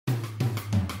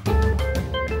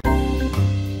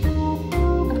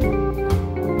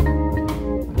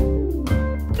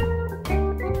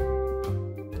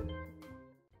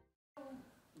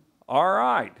All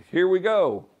right, here we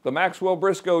go. The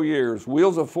Maxwell-Briscoe years,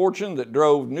 wheels of fortune that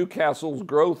drove Newcastle's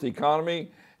growth,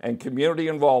 economy, and community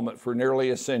involvement for nearly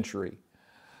a century.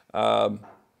 I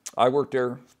worked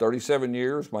there 37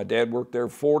 years. My dad worked there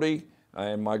 40,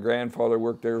 and my grandfather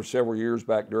worked there several years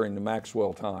back during the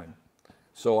Maxwell time.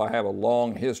 So I have a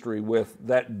long history with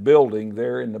that building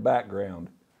there in the background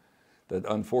that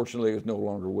unfortunately is no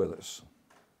longer with us.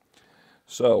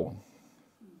 So,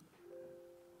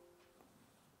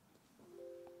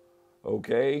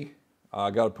 okay, I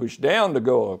got to push down to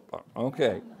go up.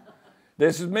 Okay,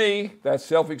 this is me. That's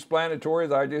self-explanatory,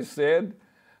 as I just said.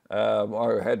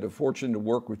 I had the fortune to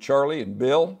work with Charlie and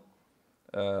Bill.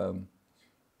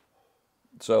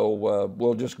 So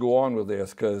we'll just go on with this,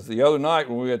 because the other night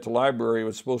when we went to the library, it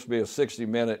was supposed to be a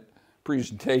 60-minute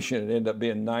presentation. It ended up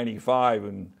being 95,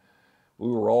 and we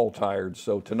were all tired.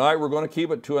 So tonight we're going to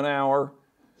keep it to an hour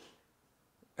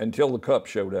until the cup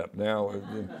showed up. Now,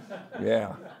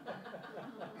 yeah.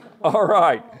 All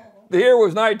right. The year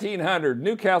was 1900.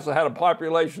 Newcastle had a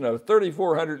population of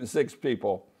 3,406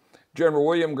 people. General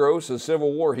William Gross, a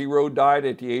Civil War hero, died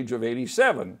at the age of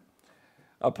 87.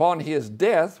 Upon his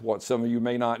death, what some of you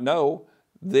may not know,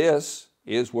 this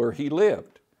is where he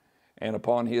lived. And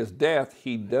upon his death,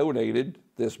 he donated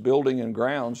this building and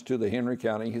grounds to the Henry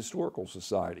County Historical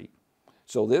Society.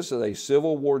 So this is a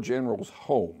Civil War general's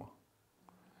home.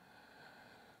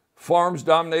 Farms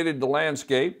dominated the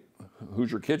landscape.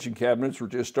 Hoosier kitchen cabinets were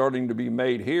just starting to be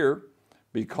made here,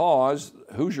 because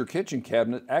Hoosier kitchen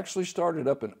cabinet actually started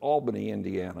up in Albany,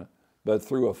 Indiana, but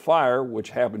through a fire, which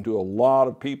happened to a lot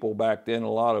of people back then, a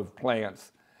lot of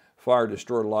plants, fire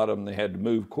destroyed a lot of them. They had to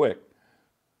move quick.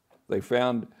 They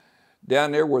found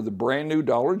down there where the brand new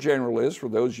Dollar General is, for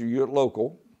those of you at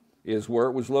local, is where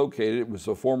it was located. It was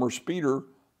a former Speeder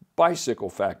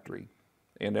bicycle factory.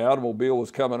 And the automobile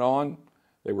was coming on.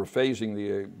 They were phasing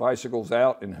the bicycles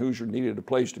out, and Hoosier needed a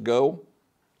place to go.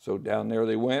 So down there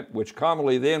they went, which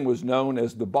commonly then was known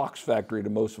as the box factory to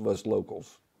most of us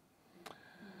locals.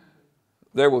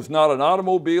 There was not an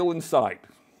automobile in sight.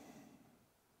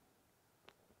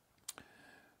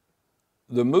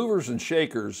 The movers and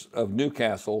shakers of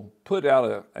Newcastle put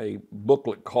out a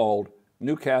booklet called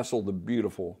Newcastle the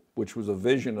Beautiful, which was a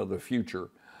vision of the future.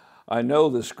 I know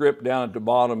the script down at the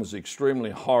bottom is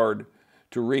extremely hard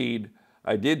to read.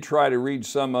 I did try to read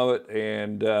some of it,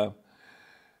 and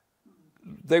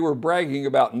they were bragging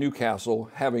about Newcastle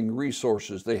having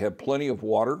resources. They had plenty of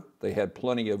water, they had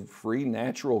plenty of free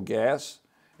natural gas,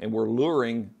 and were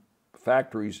luring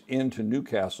factories into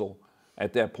Newcastle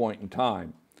at that point in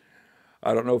time.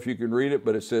 I don't know if you can read it,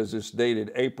 but it says it's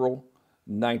dated April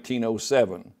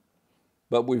 1907.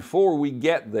 But before we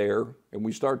get there and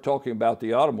we start talking about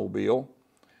the automobile,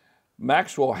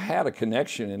 Maxwell had a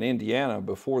connection in Indiana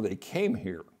before they came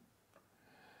here.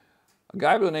 A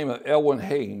guy by the name of Elwin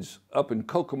Haynes up in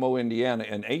Kokomo, Indiana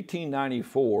in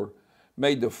 1894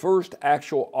 made the first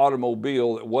actual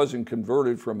automobile that wasn't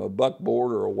converted from a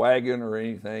buckboard or a wagon or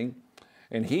anything.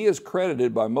 And he is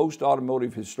credited by most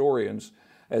automotive historians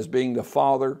as being the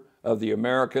father of the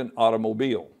American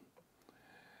automobile.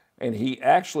 And he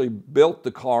actually built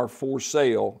the car for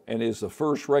sale and is the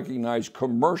first recognized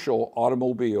commercial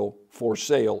automobile for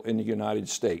sale in the United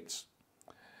States.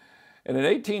 And in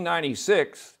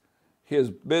 1896,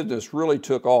 his business really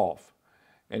took off,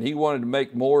 and he wanted to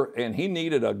make more, and he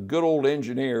needed a good old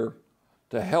engineer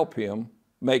to help him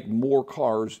make more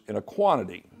cars in a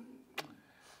quantity.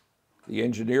 The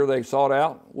engineer they sought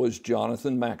out was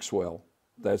Jonathan Maxwell.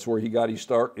 That's where he got his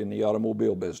start in the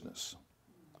automobile business.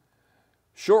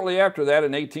 Shortly after that,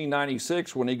 in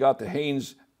 1896, when he got the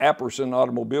Haynes Apperson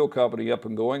Automobile Company up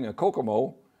and going in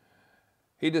Kokomo,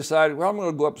 he decided, well, I'm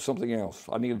going to go up to something else.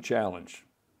 I need a challenge.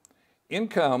 In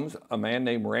comes a man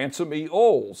named Ransom E.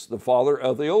 Olds, the father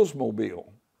of the Oldsmobile.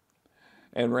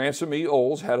 And Ransom E.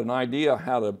 Olds had an idea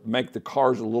how to make the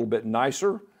cars a little bit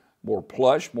nicer, more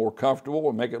plush, more comfortable,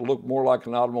 and make it look more like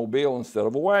an automobile instead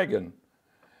of a wagon.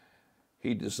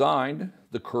 He designed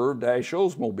the curved dash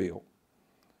Oldsmobile.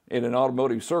 And in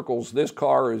automotive circles, this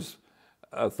car is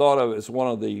thought of as one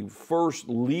of the first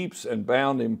leaps and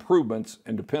bound improvements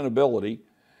in dependability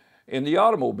in the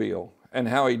automobile. And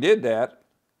how he did that,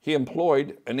 he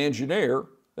employed an engineer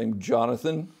named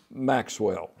Jonathan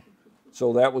Maxwell.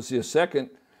 So that was his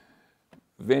second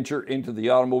venture into the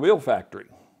automobile factory.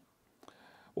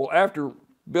 Well, after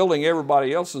building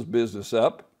everybody else's business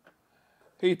up,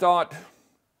 he thought,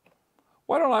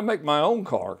 why don't I make my own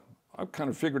car? I've kind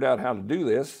of figured out how to do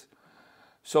this.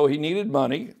 So he needed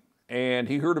money, and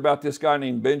he heard about this guy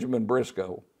named Benjamin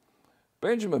Briscoe.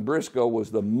 Benjamin Briscoe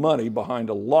was the money behind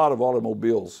a lot of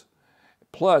automobiles.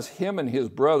 Plus, him and his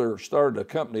brother started a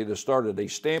company that started a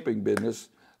stamping business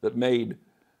that made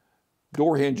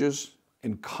door hinges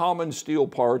and common steel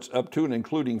parts up to and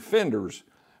including fenders,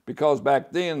 because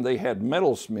back then they had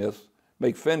metalsmiths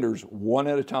make fenders one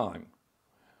at a time.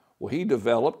 Well, he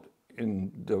developed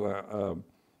in the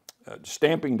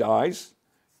stamping dies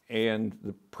and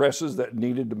the presses that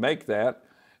needed to make that.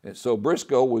 And so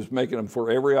Briscoe was making them for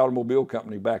every automobile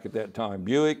company back at that time.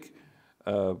 Buick,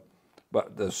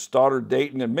 but the Stoddard,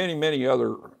 Dayton, and many, many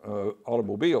other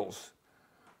automobiles.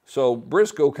 So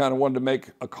Briscoe kind of wanted to make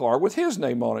a car with his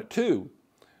name on it too.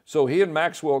 So he and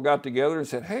Maxwell got together and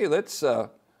said, hey, let's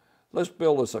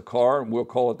build us a car and we'll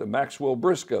call it the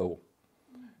Maxwell-Briscoe.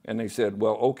 And they said,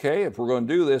 well, okay, if we're going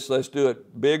to do this, let's do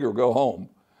it big or go home.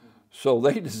 So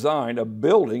they designed a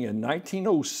building in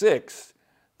 1906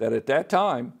 that at that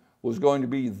time was going to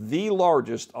be the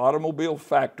largest automobile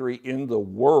factory in the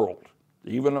world.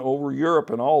 Even over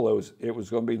Europe and all those, it was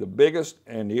going to be the biggest,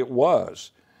 and it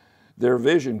was. Their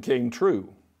vision came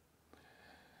true.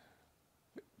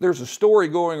 There's a story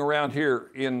going around here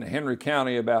in Henry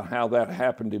County about how that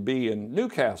happened to be in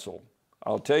Newcastle.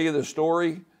 I'll tell you the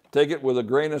story. Take it with a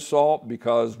grain of salt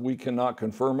because we cannot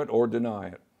confirm it or deny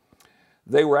it.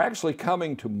 They were actually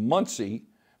coming to Muncie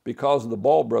because the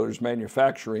Ball Brothers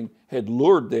Manufacturing had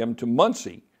lured them to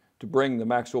Muncie to bring the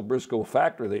Maxwell-Briscoe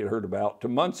factory they had heard about to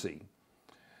Muncie.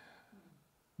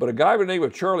 But a guy by the name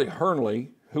of Charlie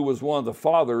Hernley, who was one of the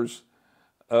fathers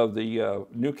of the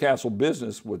Newcastle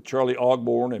business with Charlie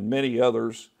Ogborn and many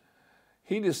others,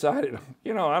 he decided,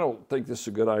 you know, I don't think this is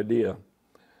a good idea.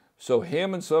 So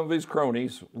him and some of his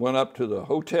cronies went up to the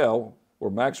hotel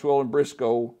where Maxwell and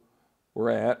Briscoe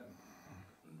were at,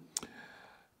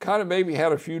 kind of maybe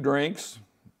had a few drinks,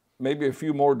 maybe a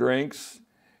few more drinks,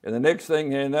 and the next thing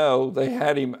they know, they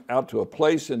had him out to a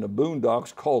place in the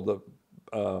boondocks called the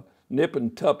Nip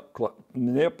and Tuck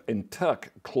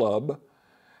Club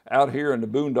out here in the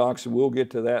boondocks, and we'll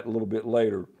get to that a little bit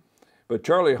later. But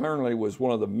Charlie Hernley was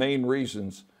one of the main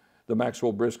reasons the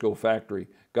Maxwell-Briscoe factory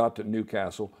got to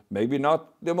Newcastle. Maybe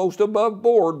not the most above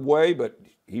board way, but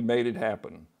he made it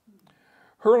happen.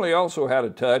 Hernley also had a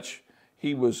touch.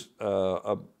 He was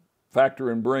a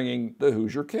factor in bringing the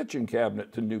Hoosier kitchen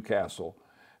cabinet to Newcastle.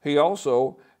 He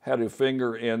also had a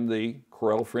finger in the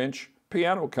Corel French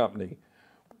piano company.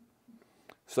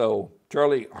 So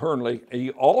Charlie Hernley, he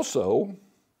also,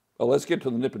 well, let's get to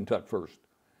the Nip and Tuck first.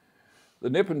 The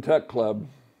Nip and Tuck Club,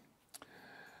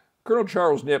 Colonel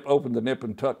Charles Nip opened the Nip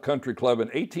and Tuck Country Club in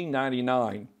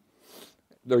 1899.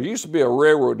 There used to be a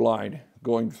railroad line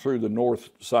going through the north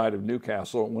side of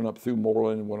Newcastle. It went up through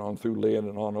Moreland and went on through Lynn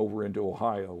and on over into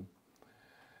Ohio.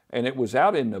 And it was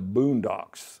out in the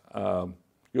boondocks.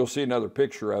 You'll see another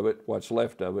picture of it, what's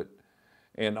left of it.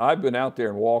 And I've been out there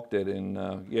and walked it, and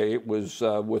yeah, it was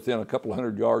within a couple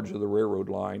hundred yards of the railroad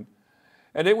line.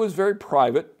 And it was very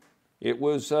private. It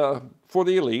was for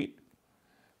the elite,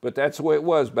 but that's the way it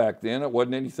was back then. It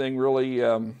wasn't anything really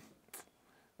to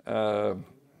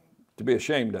be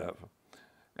ashamed of.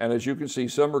 And as you can see,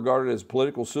 some regarded it as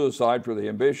political suicide for the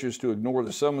ambitious to ignore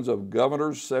the summons of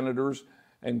governors, senators,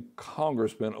 and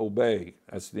congressmen obey.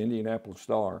 That's the Indianapolis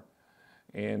Star.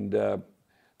 And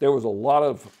there was a lot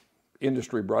of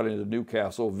industry brought into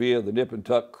Newcastle via the Nip and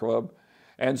Tuck Club.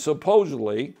 And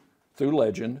supposedly, through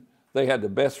legend, they had the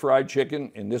best fried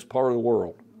chicken in this part of the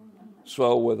world.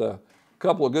 So with a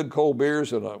couple of good cold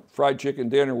beers and a fried chicken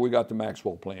dinner, we got the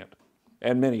Maxwell plant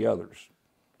and many others.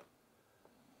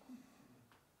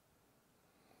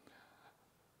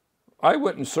 I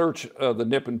went and searched the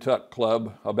Nip and Tuck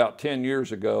Club about 10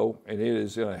 years ago, and it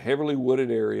is in a heavily wooded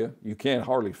area. You can't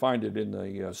hardly find it in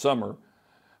the summer,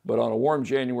 but on a warm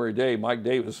January day, Mike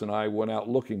Davis and I went out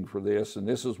looking for this, and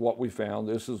this is what we found.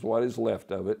 This is what is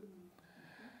left of it.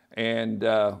 And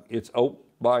it's out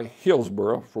by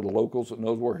Hillsboro, for the locals that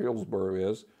knows where Hillsboro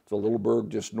is. It's a little burg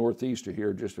just northeast of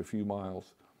here, just a few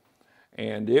miles.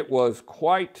 And it was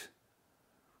quite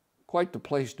the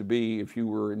place to be if you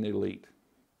were in the elite.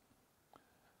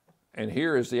 And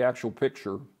here is the actual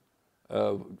picture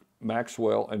of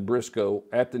Maxwell and Briscoe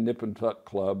at the Nip and Tuck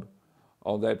Club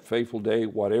on that fateful day,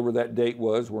 whatever that date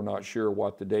was. We're not sure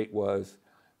what the date was,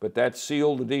 but that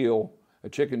sealed the deal, a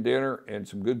chicken dinner and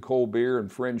some good cold beer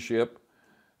and friendship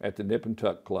at the Nip and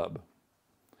Tuck Club.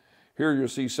 Here you'll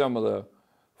see some of the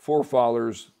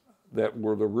forefathers that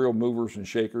were the real movers and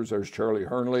shakers. There's Charlie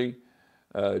Hernley,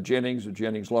 Jennings of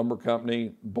Jennings Lumber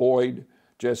Company, Boyd,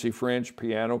 Jesse French,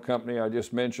 piano company I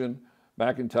just mentioned,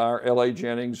 McIntyre, L.A.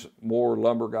 Jennings, more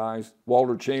lumber guys,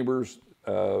 Walter Chambers,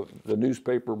 the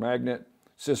newspaper magnate,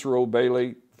 Cicero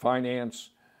Bailey, finance,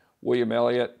 William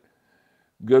Elliott,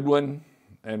 Goodwin,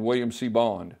 and William C.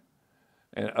 Bond.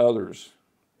 and others.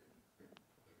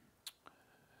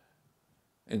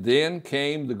 And then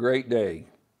came the great day.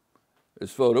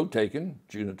 This photo, taken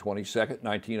June 22nd,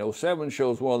 1907,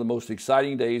 shows one of the most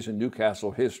exciting days in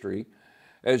Newcastle history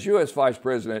as U.S. Vice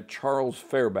President Charles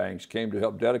Fairbanks came to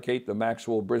help dedicate the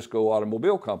Maxwell-Briscoe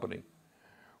Automobile Company,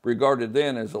 regarded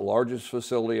then as the largest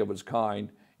facility of its kind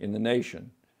in the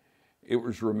nation. It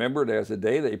was remembered as the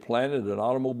day they planted an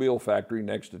automobile factory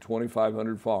next to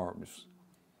 2,500 farms.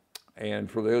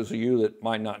 And for those of you that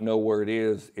might not know where it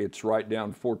is, it's right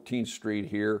down 14th Street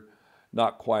here,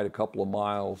 not quite a couple of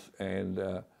miles, and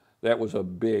that was a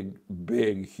big,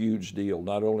 huge deal,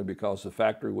 not only because the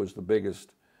factory was the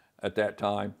biggest at that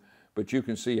time, but you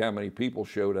can see how many people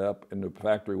showed up, and the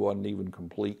factory wasn't even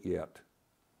complete yet.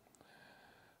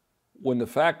 When the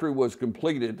factory was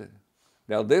completed,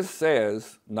 now this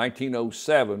says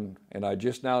 1907, and I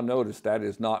just now noticed that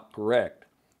is not correct.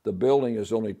 The building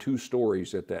is only 2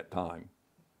 stories at that time.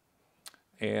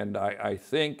 And I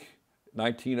think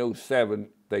 1907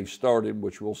 they started,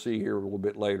 which we'll see here a little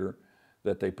bit later,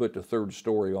 that they put the 3rd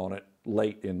story on it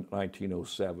late in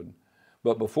 1907.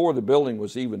 But before the building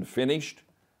was even finished,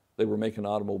 they were making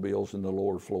automobiles in the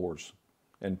lower floors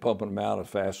and pumping them out as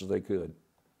fast as they could.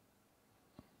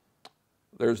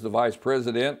 There's the vice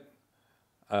president.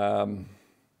 To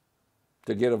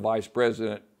get a vice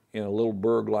president in a little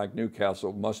burg like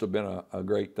Newcastle must have been a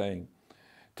great thing.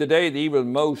 Today,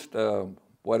 even most,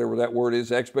 whatever that word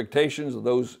is, expectations of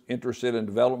those interested in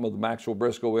development of the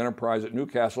Maxwell-Briscoe enterprise at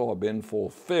Newcastle have been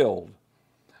fulfilled.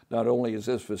 Not only is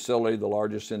this facility the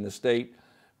largest in the state,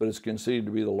 but it's considered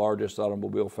to be the largest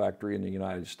automobile factory in the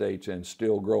United States and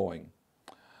still growing.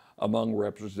 Among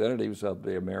representatives of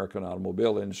the American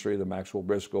automobile industry, the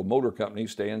Maxwell-Briscoe Motor Company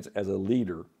stands as a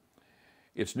leader.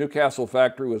 Its Newcastle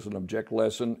factory was an object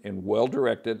lesson in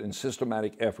well-directed and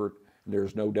systematic effort, and there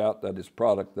is no doubt that its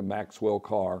product, the Maxwell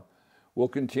car, will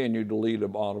continue to lead the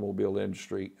automobile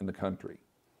industry in the country.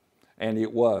 And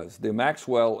it was. The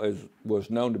Maxwell was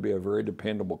known to be a very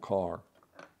dependable car.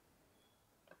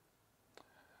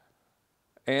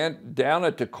 And down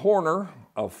at the corner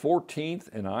of 14th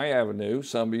and I Avenue,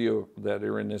 some of you that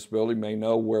are in this building may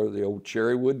know where the old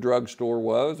Cherrywood drugstore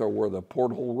was or where the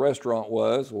Porthole restaurant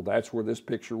was. Well, that's where this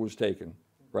picture was taken,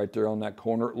 right there on that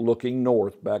corner looking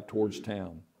north back towards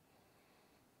town.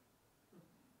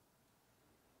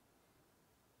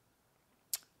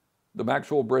 The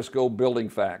Maxwell-Briscoe building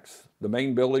facts. The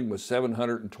main building was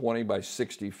 720 by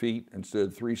 60 feet and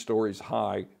stood 3 stories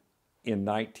high in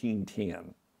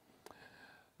 1910.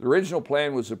 The original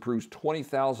plan was to produce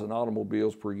 20,000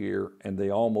 automobiles per year, and they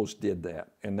almost did that.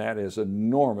 And that is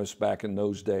enormous back in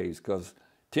those days, because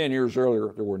 10 years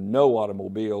earlier, there were no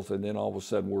automobiles, and then all of a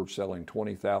sudden we're selling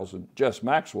 20,000 just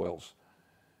Maxwells.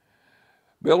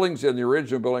 Buildings in the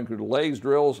original building included lathes,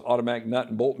 drills, automatic nut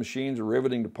and bolt machines, a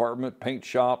riveting department, paint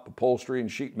shop, upholstery,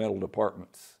 and sheet metal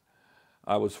departments.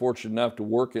 I was fortunate enough to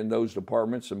work in those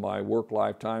departments in my work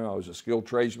lifetime. I was a skilled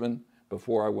tradesman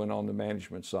before I went on the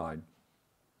management side.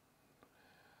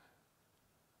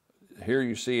 Here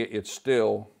you see it's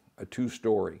still a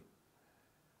 2-story.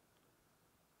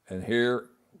 And here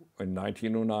in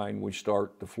 1909, we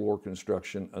start the floor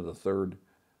construction of the 3rd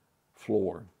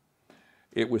floor.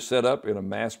 It was set up in a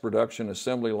mass production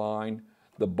assembly line.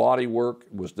 The body work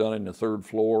was done in the 3rd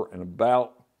floor, and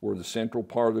about where the central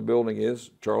part of the building is,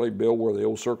 Charlie, Bill, where the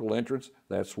old circle entrance,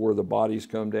 that's where the bodies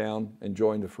come down and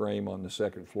join the frame on the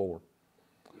 2nd floor.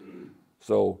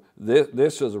 So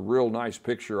this is a real nice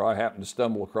picture. I happened to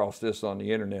stumble across this on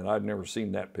the internet. I'd never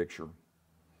seen that picture.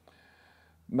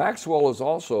 Maxwell is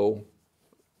also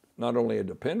not only a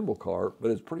dependable car,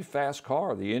 but it's a pretty fast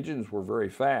car. The engines were very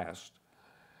fast.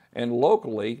 And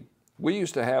locally, we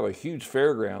used to have a huge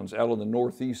fairgrounds out on the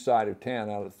northeast side of town,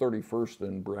 out at 31st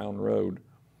and Brown Road.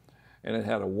 And it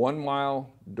had a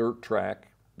 1-mile dirt track.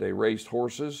 They raced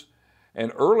horses.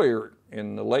 And earlier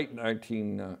in the late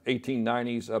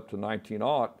 1890s up to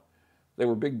 1900, they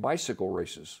were big bicycle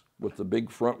races with the big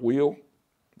front wheel,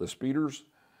 the speeders.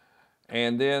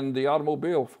 And then the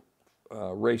automobile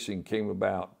racing came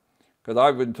about. Because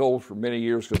I've been told for many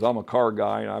years, because I'm a car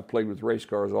guy and I've played with race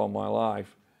cars all my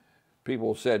life,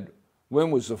 people said, when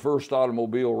was the first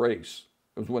automobile race?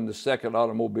 It was when the second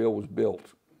automobile was built.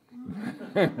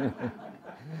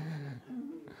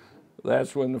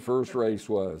 That's when the first race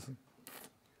was.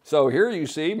 So here you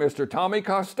see Mr. Tommy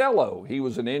Costello. He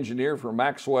was an engineer for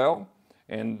Maxwell,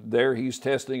 and there he's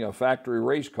testing a factory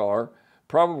race car,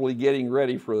 probably getting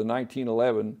ready for the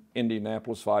 1911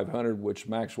 Indianapolis 500, which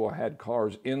Maxwell had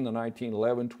cars in the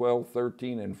 1911, 12,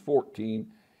 13, and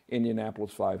 14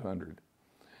 Indianapolis 500.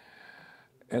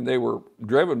 And they were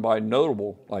driven by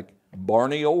notable, like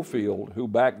Barney Oldfield, who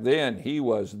back then, he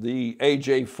was the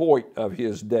A.J. Foyt of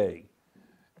his day.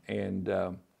 And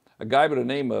a guy by the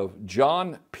name of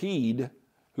John Peed,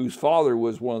 whose father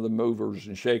was one of the movers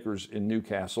and shakers in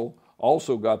Newcastle,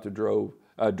 also got to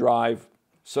drive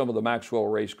some of the Maxwell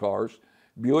race cars.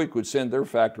 Buick would send their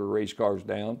factory race cars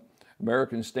down.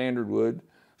 American Standard would.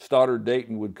 Stoddard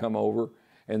Dayton would come over.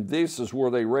 And this is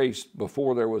where they raced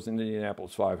before there was an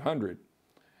Indianapolis 500.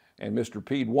 And Mr.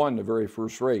 Peed won the very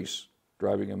first race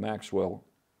driving a Maxwell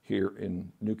here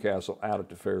in Newcastle out at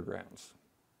the fairgrounds.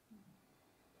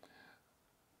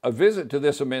 A visit to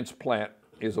this immense plant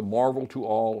is a marvel to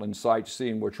all, and sights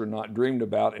seen which are not dreamed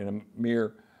about in a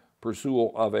mere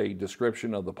pursuit of a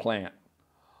description of the plant.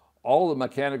 All the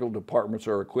mechanical departments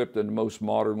are equipped in the most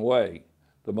modern way.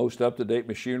 The most up-to-date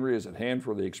machinery is at hand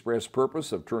for the express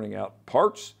purpose of turning out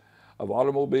parts of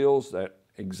automobiles that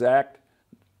exact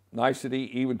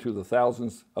nicety even to the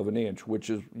thousandth of an inch,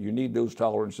 which is, you need those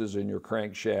tolerances in your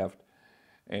crankshaft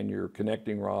and your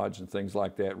connecting rods and things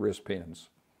like that, wrist pins.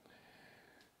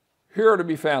 Here are to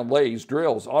be found lathes,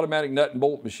 drills, automatic nut and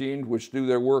bolt machines which do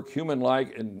their work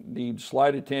human-like and need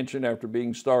slight attention after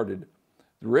being started.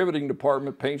 The riveting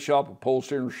department, paint shop,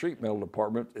 upholstery and sheet metal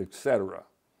department, etc.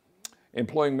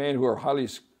 Employing men who are highly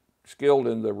skilled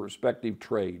in their respective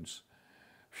trades.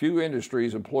 Few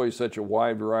industries employ such a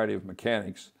wide variety of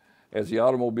mechanics as the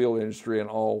automobile industry, and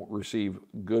all receive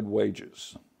good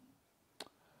wages.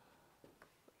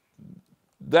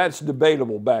 That's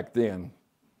debatable back then,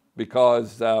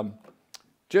 because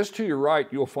just to your right,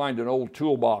 you'll find an old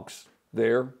toolbox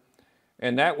there,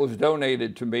 and that was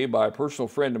donated to me by a personal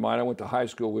friend of mine I went to high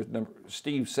school with,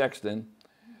 Steve Sexton.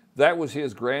 That was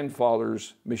his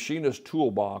grandfather's machinist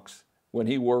toolbox when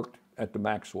he worked at the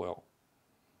Maxwell.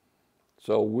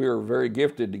 So we're very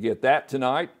gifted to get that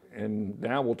tonight, and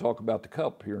now we'll talk about the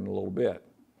cup here in a little bit.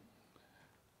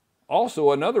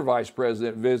 Also, another vice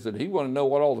president visited. He wanted to know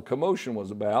what all the commotion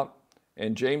was about,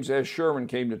 and James S. Sherman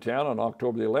came to town on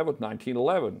October the 11th,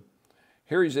 1911.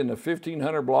 Here he's in the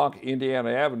 1500 block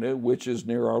Indiana Avenue, which is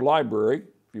near our library,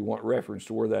 if you want reference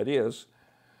to where that is,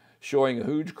 showing a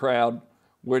huge crowd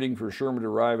waiting for Sherman to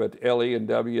arrive at the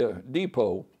L.E.W.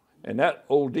 depot. And that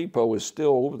old depot is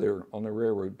still over there on the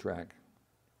railroad track.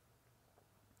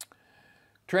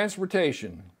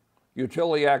 Transportation,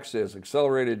 utility access,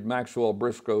 accelerated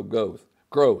Maxwell-Briscoe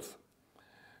growth.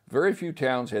 Very few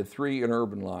towns had 3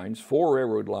 interurban lines, 4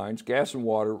 railroad lines, gas and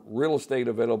water, real estate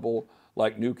available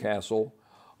like Newcastle.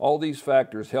 All these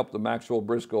factors helped the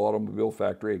Maxwell-Briscoe automobile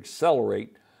factory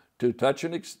accelerate to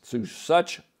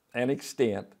such an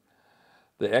extent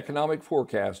the economic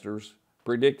forecasters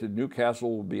predicted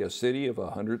Newcastle would be a city of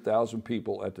 100,000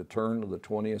 people at the turn of the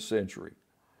 20th century.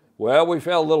 Well, we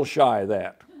fell a little shy of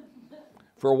that,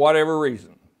 for whatever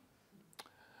reason.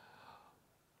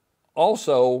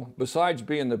 Also, besides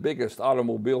being the biggest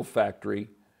automobile factory,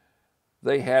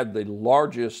 they had the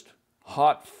largest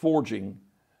hot forging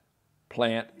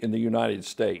plant in the United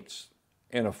States.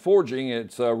 And a forging,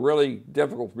 it's really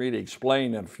difficult for me to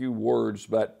explain in a few words,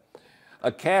 but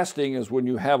a casting is when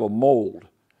you have a mold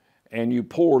and you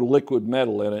pour liquid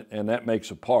metal in it and that makes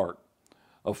a part.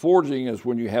 A forging is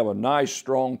when you have a nice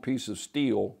strong piece of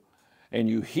steel and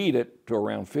you heat it to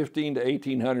around 15 to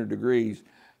 1800 degrees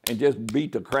and just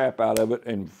beat the crap out of it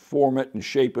and form it and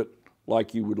shape it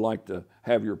like you would like to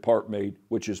have your part made,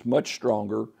 which is much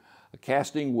stronger. A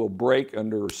casting will break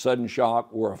under a sudden shock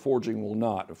where a forging will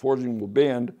not. A forging will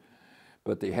bend,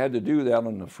 but they had to do that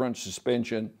on the front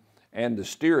suspension and the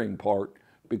steering part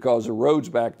because the roads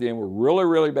back then were really,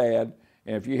 really bad,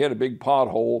 and if you hit a big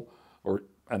pothole or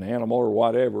an animal or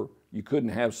whatever, you couldn't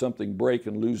have something break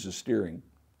and lose the steering.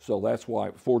 So that's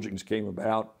why forgings came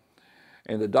about.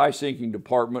 And the die sinking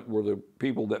department were the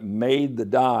people that made the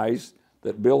dies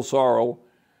that Bill Sorrell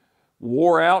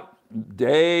wore out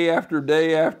day after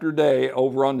day after day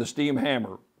over on the steam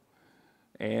hammer.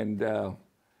 And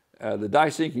the die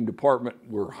sinking department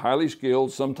were highly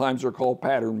skilled. Sometimes they're called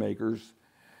pattern makers.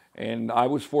 And I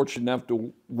was fortunate enough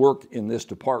to work in this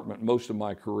department most of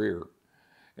my career.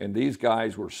 And these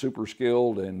guys were super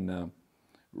skilled and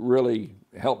really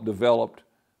helped develop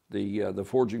the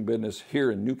forging business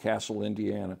here in Newcastle,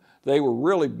 Indiana. They were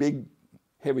really big,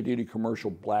 heavy-duty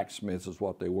commercial blacksmiths is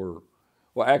what they were.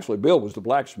 Well, actually, Bill was the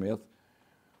blacksmith.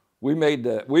 We made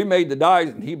the dies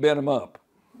and he bent them up.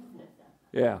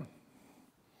 Yeah.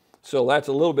 So that's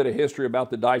a little bit of history about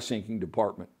the die sinking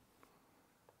department.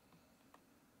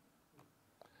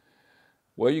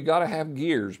 Well, you got to have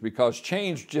gears because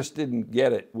chains just didn't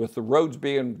get it. With the roads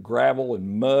being gravel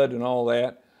and mud and all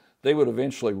that, they would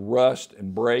eventually rust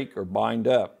and break or bind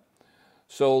up.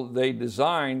 So they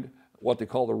designed what they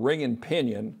call the ring and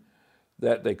pinion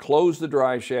that they closed the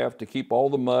drive shaft to keep all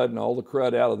the mud and all the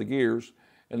crud out of the gears,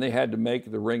 and they had to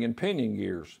make the ring and pinion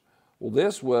gears. Well,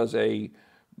 this was a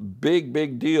big,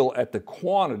 big deal at the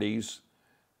quantities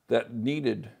that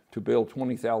needed to build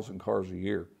 20,000 cars a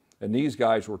year. And these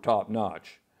guys were top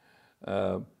notch.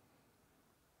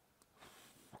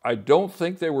 I don't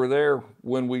think they were there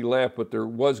when we left, but there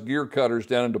was gear cutters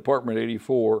down in Department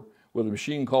 84 with a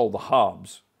machine called the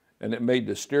Hobbs, and it made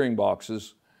the steering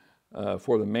boxes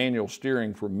for the manual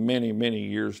steering for many, many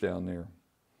years down there.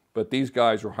 But these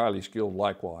guys were highly skilled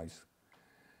likewise.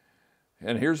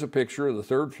 And here's a picture of the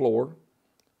third floor,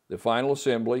 the final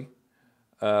assembly.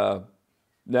 Now,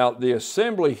 the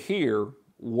assembly here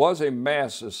was a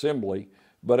mass assembly,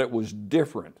 but it was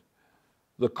different.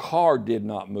 The car did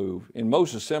not move. In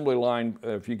most assembly line,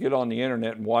 if you get on the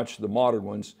internet and watch the modern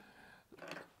ones,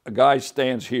 a guy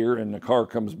stands here and the car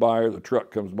comes by or the truck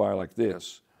comes by like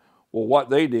this. Well, what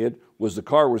they did was the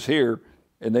car was here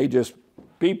and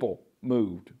people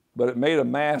moved. But it made a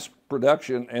mass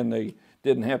production and they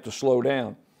didn't have to slow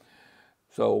down.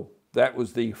 So that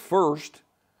was the first,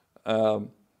 and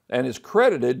is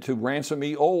credited to Ransom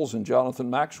E. Olds and Jonathan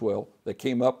Maxwell that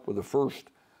came up with the first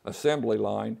assembly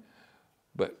line.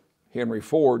 But Henry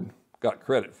Ford got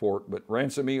credit for it, but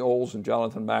Ransom E. Olds and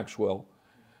Jonathan Maxwell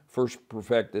first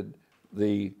perfected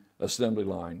the assembly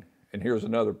line. And here's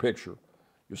another picture.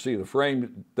 You see the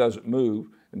frame doesn't move,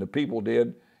 and the people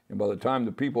did, and by the time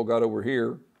the people got over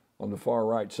here on the far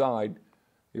right side,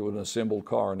 it was an assembled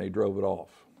car and they drove it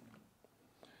off.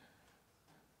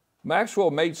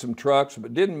 Maxwell made some trucks,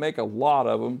 but didn't make a lot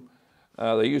of them.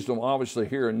 They used them obviously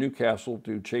here in Newcastle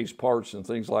to chase parts and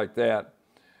things like that.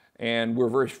 And we're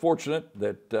very fortunate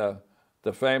that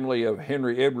the family of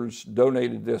Henry Edwards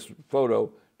donated this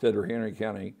photo to the Henry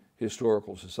County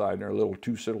Historical Society, their little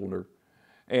two-cylinder.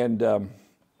 And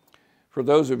for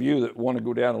those of you that want to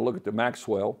go down and look at the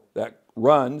Maxwell, that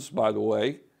runs, by the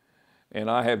way, and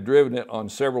I have driven it on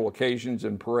several occasions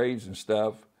in parades and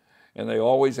stuff, and they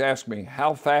always ask me,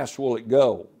 how fast will it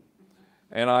go?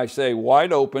 And I say,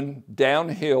 wide open,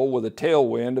 downhill with a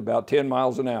tailwind about 10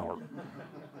 miles an hour.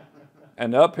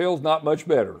 And the uphill's not much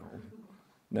better.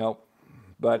 No,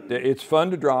 but it's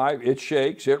fun to drive. It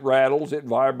shakes, it rattles, it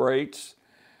vibrates,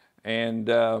 and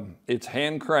it's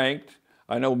hand cranked.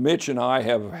 I know Mitch and I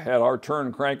have had our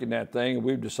turn cranking that thing, and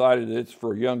we've decided that it's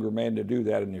for a younger man to do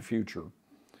that in the future.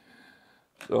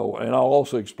 So, and I'll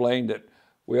also explain that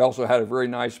we also had a very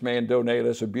nice man donate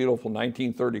us a beautiful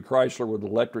 1930 Chrysler with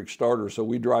electric starter, so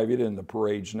we drive it in the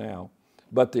parades now.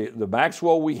 But the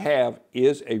Maxwell we have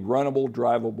is a runnable,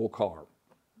 drivable car.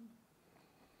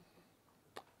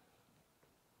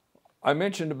 I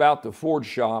mentioned about the forge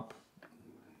shop.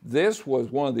 This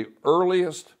was one of the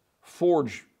earliest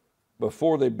forge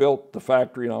before they built the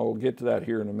factory, and I will get to that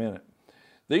here in a minute.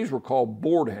 These were called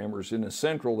board hammers. In the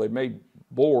central, they made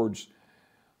boards,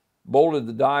 bolted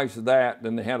the dies to that,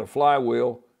 then they had a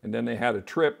flywheel, and then they had a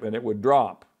trip, and it would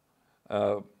drop.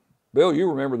 Bill, you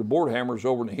remember the board hammers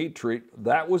over in the heat treat.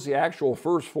 That was the actual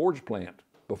first forge plant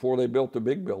before they built the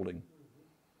big building.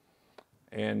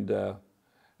 And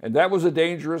that was a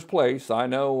dangerous place. I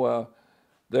know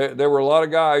there were a lot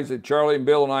of guys that Charlie and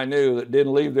Bill and I knew that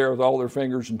didn't leave there with all their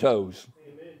fingers and toes.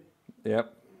 Amen.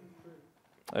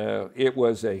 Yep. It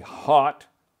was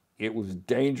it was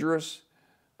dangerous,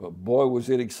 but boy was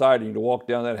it exciting to walk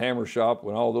down that hammer shop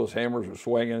when all those hammers were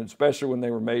swinging, especially when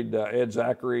they were made, Ed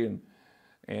Zachary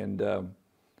and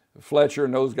Fletcher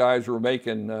and those guys were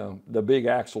making the big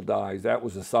axle dies. That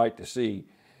was a sight to see.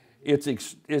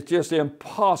 It's just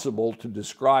impossible to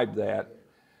describe that.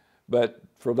 But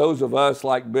for those of us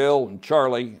like Bill and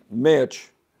Charlie, Mitch,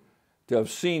 to have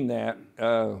seen that,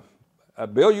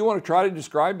 Bill, you want to try to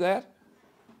describe that?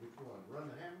 Which one? Run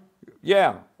the hammer?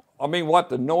 Yeah. I mean, what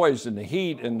the noise and the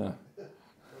heat and the... The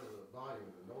volume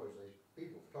of the noise,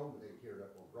 people told me they'd hear it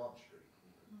up on Broad Street.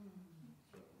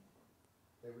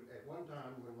 So, at one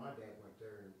time when my dad went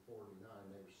there in '49,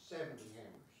 there were 70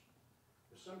 hammers.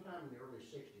 But sometime in the early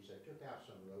 '60s, they took out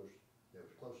some of those that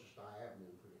was closest to I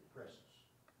Avenue and put in presses.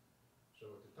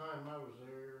 So at the time I was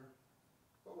there,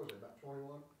 what was it, about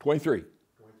 21? 23.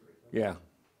 23. Yeah.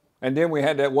 And then we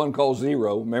had that one called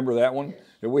Zero. Remember that one? Yes.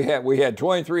 We had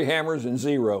 23 hammers and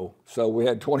 0. So we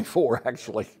had 24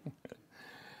 actually.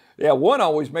 Yeah, one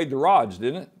always made the rods,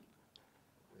 didn't it?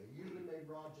 They usually made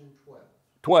rods in 12.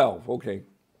 12, okay.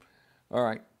 All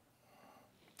right.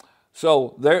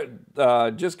 So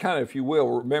there, just kind of, if you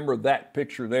will, remember that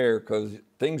picture there because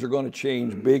things are going to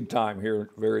change big time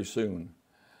here very soon.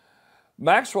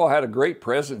 Maxwell had a great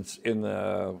presence in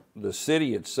the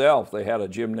city itself. They had a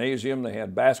gymnasium, they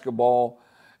had basketball,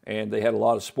 and they had a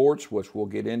lot of sports, which we'll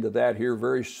get into that here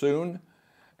very soon.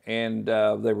 and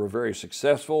they were very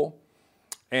successful.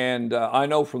 And I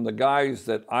know from the guys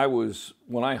that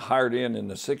when I hired in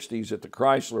the 60s at the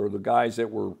Chrysler, the guys that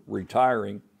were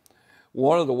retiring,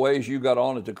 one of the ways you got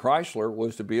on at the Chrysler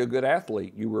was to be a good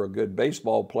athlete. You were a good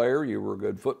baseball player, you were a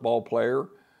good football player,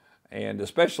 and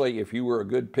especially if you were a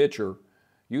good pitcher,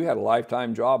 you had a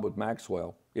lifetime job with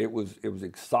Maxwell. It was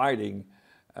exciting,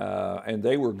 and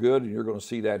they were good, and you're going to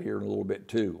see that here in a little bit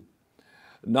too.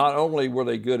 Not only were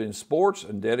they good in sports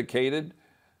and dedicated,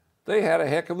 they had a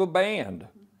heck of a band.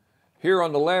 Here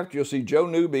on the left, you'll see Joe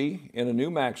Newby in a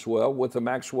new Maxwell with the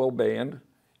Maxwell Band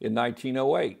in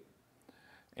 1908.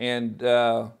 And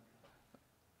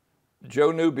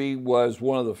Joe Newby was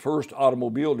one of the first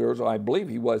automobile dealers. I believe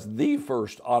he was the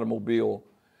first automobile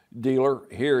dealer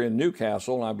here in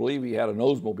Newcastle, and I believe he had an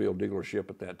Oldsmobile dealership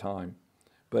at that time.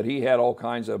 But he had all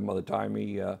kinds of them by the time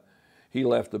he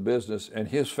left the business, and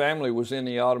his family was in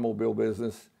the automobile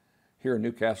business here in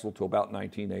Newcastle till about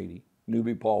 1980,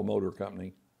 Newby Paul Motor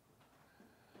Company.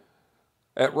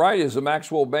 At right is the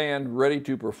Maxwell Band ready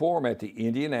to perform at the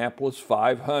Indianapolis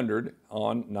 500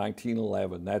 on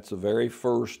 1911. That's the very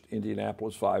first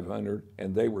Indianapolis 500,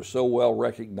 and they were so well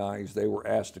recognized they were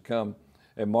asked to come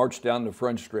and march down the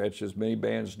front stretch as many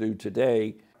bands do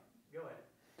today. Go ahead.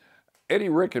 Eddie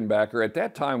Rickenbacker at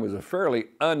that time was a fairly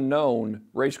unknown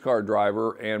race car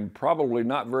driver and probably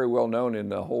not very well known in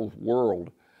the whole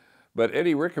world. But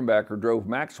Eddie Rickenbacker drove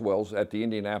Maxwells at the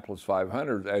Indianapolis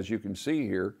 500, as you can see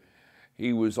here.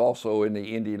 He was also in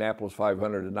the Indianapolis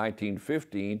 500 in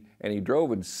 1915, and he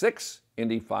drove in 6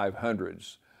 Indy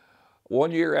 500s.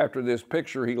 1 year after this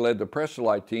picture, he led the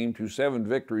Prestolite team to 7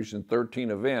 victories in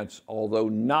 13 events, although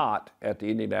not at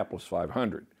the Indianapolis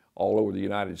 500, all over the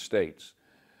United States.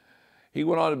 He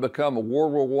went on to become a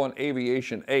World War I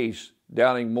aviation ace,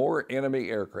 downing more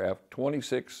enemy aircraft,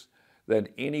 26, than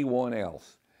anyone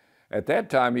else. At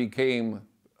that time, he became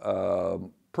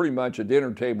pretty much a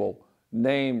dinner table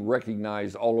name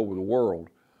recognized all over the world.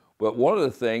 But one of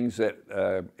the things that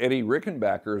Eddie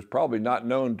Rickenbacker is probably not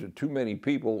known to too many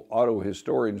people, auto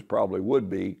historians probably would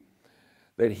be,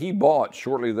 that he bought,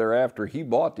 shortly thereafter, he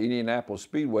bought the Indianapolis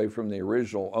Speedway from the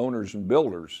original owners and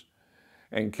builders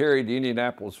and carried the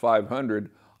Indianapolis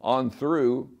 500 on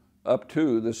through up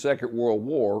to the Second World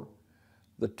War.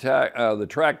 The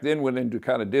track then went into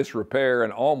kind of disrepair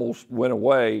and almost went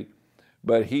away,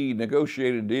 but he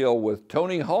negotiated a deal with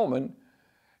Tony Holman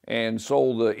and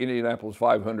sold the Indianapolis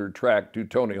 500 track to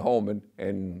Tony Holman,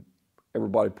 and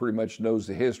everybody pretty much knows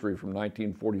the history from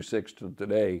 1946 to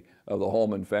today of the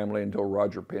Holman family until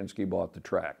Roger Penske bought the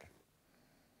track.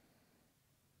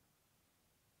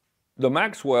 The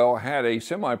Maxwell had a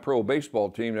semi-pro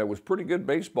baseball team that was a pretty good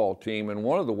baseball team, and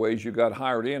one of the ways you got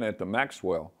hired in at the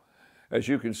Maxwell. As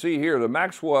you can see here, the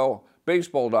Maxwell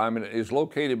baseball diamond is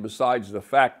located beside the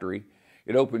factory.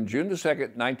 It opened June the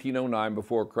 2nd, 1909,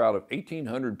 before a crowd of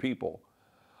 1,800 people.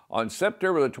 On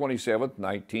September the 27th,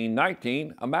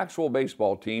 1919, a Maxwell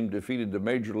baseball team defeated the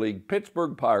Major League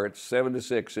Pittsburgh Pirates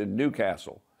 7-6 in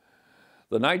Newcastle.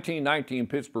 The 1919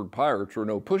 Pittsburgh Pirates were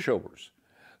no pushovers.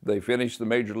 They finished the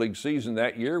Major League season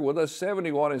that year with a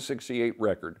 71-68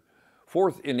 record,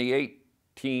 4th in the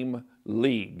 8-team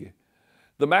league.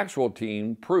 The Maxwell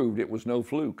team proved it was no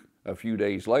fluke a few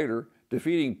days later,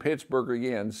 defeating Pittsburgh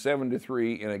again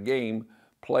 7-3 in a game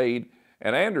played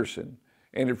at Anderson.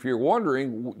 And if you're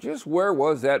wondering just where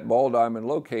was that ball diamond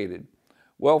located,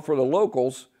 well, for the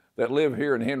locals that live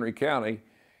here in Henry County,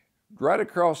 right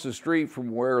across the street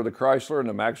from where the Chrysler and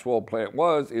the Maxwell plant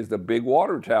was is the big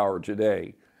water tower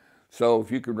today. So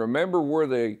if you can remember where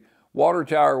the water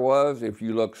tower was, if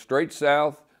you look straight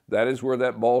south, that is where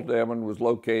that ball diamond was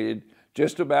located,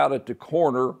 just about at the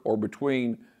corner or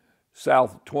between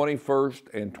South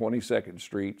 21st and 22nd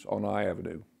Streets on I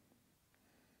Avenue.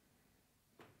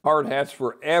 Hard hats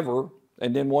forever,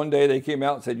 and then one day they came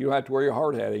out and said, you don't have to wear your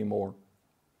hard hat anymore.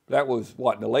 That was,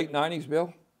 what, in the late 90s,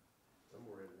 Bill?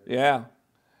 Somewhere in there. Yeah.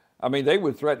 I mean, they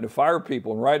would threaten to fire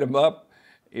people and write them up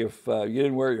if you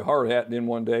didn't wear your hard hat, and then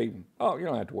one day, oh, you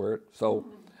don't have to wear it. So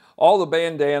all the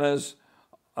bandanas,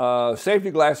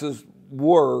 safety glasses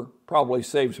were probably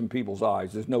saved some people's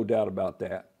eyes. There's no doubt about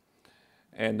that.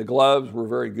 And the gloves were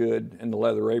very good, and the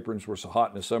leather aprons were so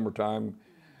hot in the summertime.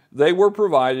 They were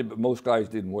provided, but most guys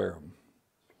didn't wear them.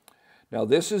 Now,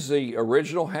 this is the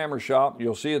original hammer shop.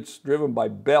 You'll see it's driven by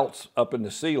belts up in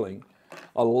the ceiling.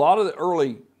 A lot of the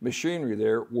early machinery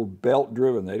there were belt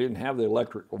driven. They didn't have the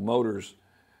electrical motors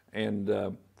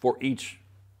and for each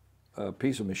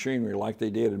piece of machinery like they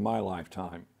did in my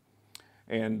lifetime.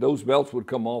 And those belts would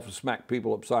come off and smack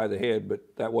people upside the head, but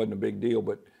that wasn't a big deal.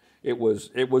 But it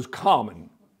was common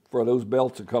for those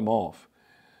belts to come off.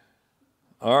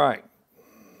 All right.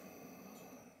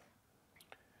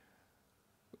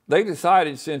 They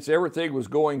decided since everything was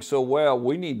going so well,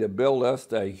 we need to build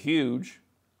us a huge,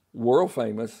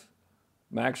 world-famous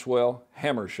Maxwell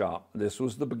hammer shop. This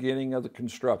was the beginning of the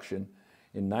construction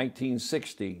in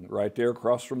 1960, right there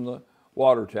across from the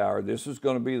water tower. This is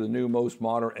going to be the new, most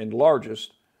modern and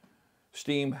largest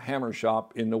steam hammer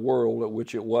shop in the world,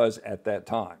 which it was at that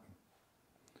time.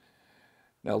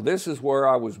 Now, this is where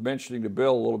I was mentioning to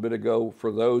Bill a little bit ago,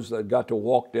 for those that got to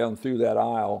walk down through that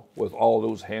aisle with all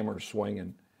those hammers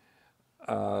swinging.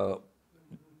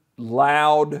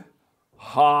 Loud,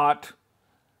 hot,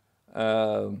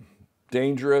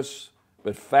 dangerous,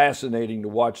 but fascinating to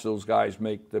watch those guys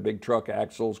make the big truck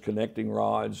axles, connecting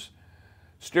rods,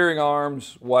 steering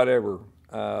arms, whatever.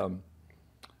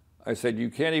 I said, you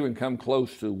can't even come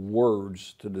close to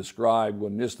words to describe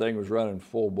when this thing was running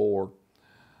full bore.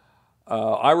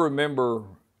 I remember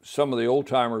some of the old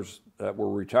timers that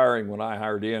were retiring when I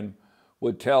hired in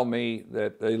would tell me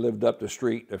that they lived up the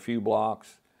street a few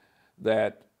blocks,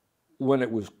 that when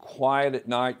it was quiet at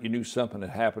night, you knew something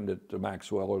had happened at the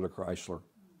Maxwell or the Chrysler.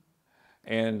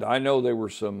 And I know there were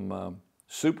some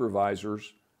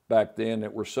supervisors back then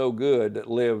that were so good that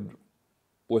lived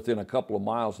within a couple of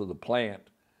miles of the plant.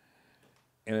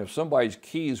 And if somebody's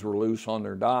keys were loose on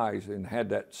their dies and had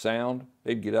that sound,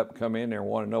 they'd get up and come in there and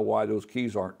want to know why those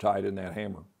keys aren't tied in that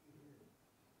hammer.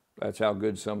 That's how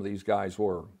good some of these guys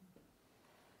were.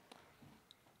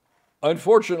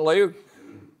 Unfortunately,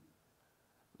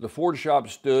 the Ford shop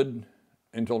stood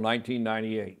until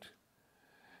 1998.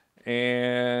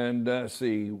 And let's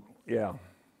see, yeah.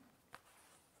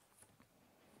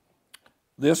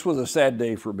 This was a sad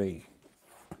day for me.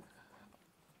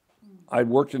 I'd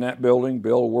worked in that building,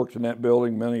 Bill worked in that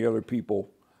building, many other people.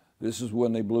 This is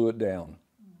when they blew it down.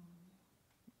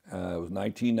 It was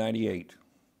 1998.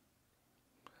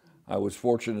 I was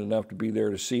fortunate enough to be there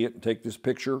to see it and take this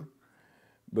picture,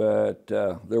 but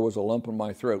there was a lump in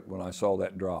my throat when I saw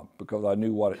that drop, because I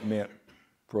knew what it meant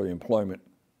for the employment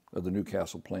of the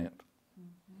Newcastle plant.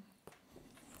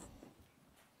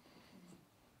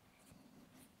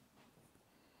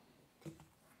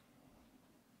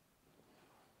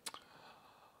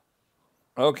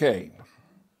 Okay,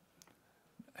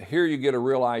 here you get a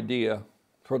real idea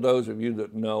for those of you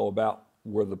that know about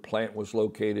where the plant was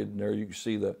located. And there you can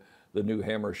see the new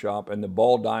hammer shop, and the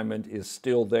ball diamond is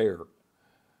still there.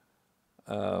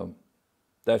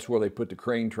 That's where they put the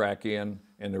crane track in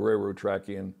and the railroad track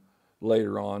in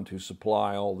later on to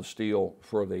supply all the steel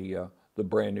for the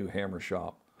brand new hammer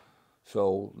shop.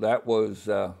 So that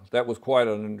was quite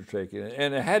an undertaking,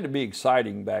 and it had to be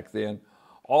exciting back then.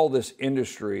 All this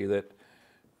industry that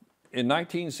in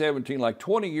 1917, like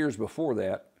 20 years before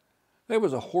that, there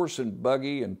was a horse and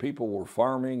buggy and people were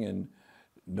farming and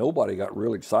nobody got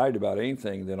real excited about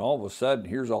anything. Then all of a sudden,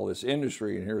 here's all this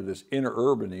industry, and here this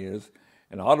interurban is,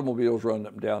 and automobiles running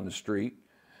up and down the street.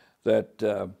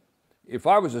 That if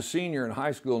I was a senior in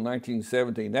high school in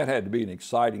 1917, that had to be an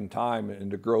exciting time,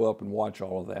 and to grow up and watch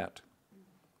all of that.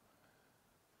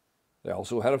 They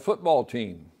also had a football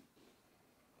team.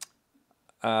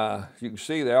 You can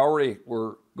see they already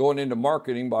were going into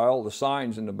marketing by all the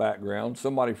signs in the background.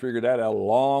 Somebody figured that out a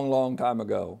long, long time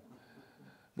ago.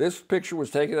 This picture was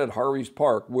taken at Harvey's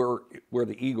Park, where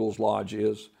the Eagles Lodge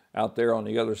is, out there on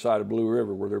the other side of Blue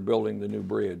River, where they're building the new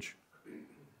bridge.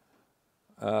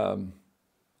 And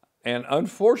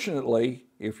unfortunately,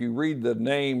 if you read the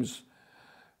names,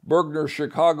 Bergner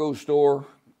Chicago Store,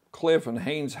 Cliff and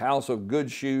Haynes House of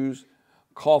Good Shoes,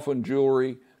 Coffin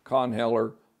Jewelry,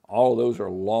 Conheller, all of those are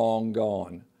long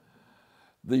gone.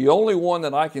 The only one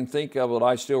that I can think of that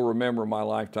I still remember in my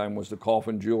lifetime was the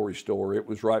Coffin Jewelry Store. It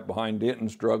was right behind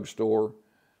Denton's Drug Store.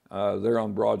 There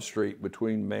on Broad Street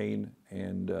between Main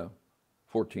and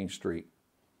 14th Street.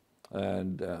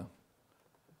 And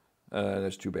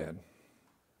that's too bad.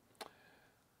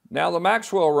 Now the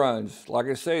Maxwell runs, like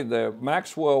I say, the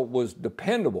Maxwell was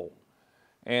dependable.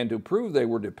 And to prove they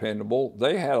were dependable,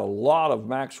 they had a lot of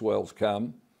Maxwells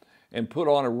come and put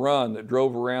on a run that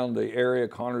drove around the area,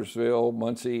 Connersville,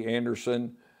 Muncie,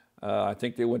 Anderson. I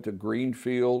think they went to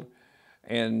Greenfield,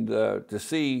 and to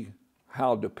see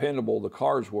how dependable the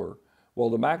cars were. Well,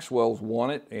 the Maxwells won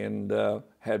it and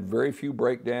had very few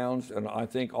breakdowns, and I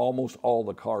think almost all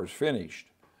the cars finished.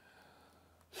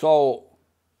 So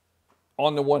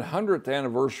on the 100th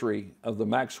anniversary of the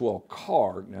Maxwell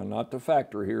car, now not the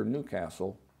factory here in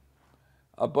Newcastle,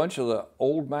 a bunch of the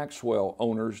old Maxwell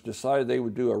owners decided they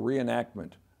would do a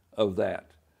reenactment of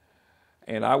that.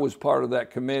 And I was part of that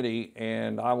committee,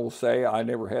 and I will say I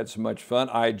never had so much fun.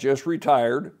 I had just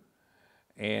retired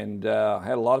and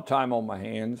had a lot of time on my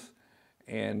hands,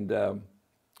 and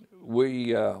we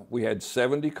had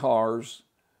 70 cars.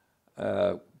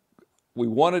 We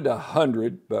wanted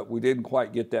 100, but we didn't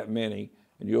quite get that many.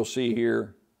 And you'll see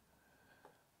here,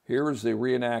 here is the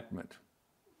reenactment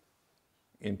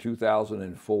in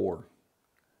 2004.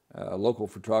 A local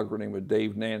photographer named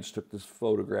Dave Nance took this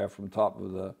photograph from the top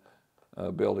of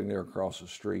the building there across the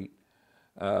street.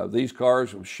 These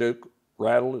cars shook,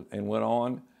 rattled, and went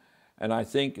on. And I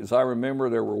think, as I remember,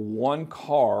 there were one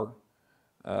car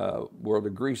where the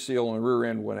grease seal on the rear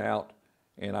end went out,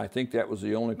 and I think that was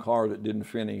the only car that didn't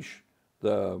finish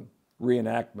the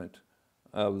reenactment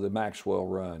of the Maxwell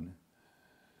run.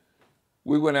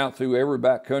 We went out through every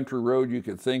backcountry road you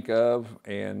could think of,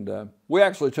 and we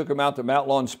actually took them out to Mount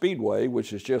Lawn Speedway,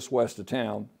 which is just west of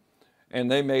town, and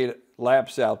they made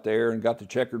laps out there and got the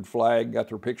checkered flag, got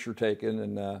their picture taken,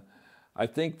 and I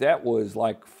think that was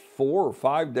like 4 or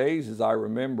 5 days, as I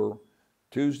remember,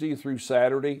 Tuesday through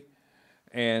Saturday,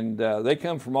 and they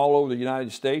come from all over the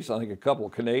United States. I think a couple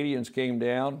of Canadians came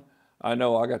down. I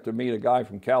know I got to meet a guy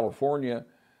from California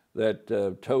that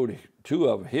towed 2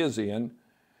 of his in,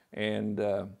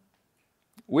 and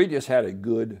we just had a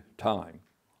good time,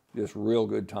 just real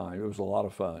good time. It was a lot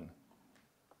of fun.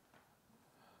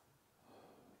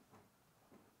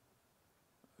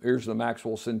 Here's the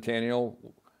Maxwell Centennial,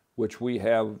 which we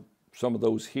have some of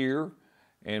those here,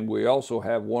 and we also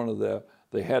have one of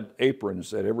they had aprons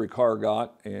that every car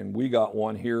got, and we got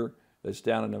one here that's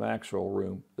down in the Maxwell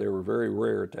room. They were very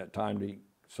rare at that time,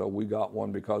 so we got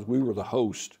one because we were the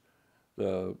host.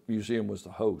 The museum was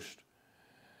the host.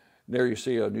 There you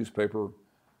see a newspaper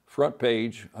front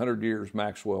page, 100 years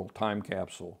Maxwell time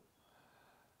capsule.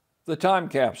 The time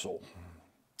capsule.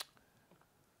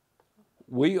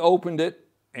 We opened it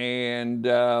and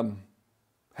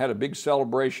had a big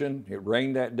celebration. It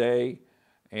rained that day,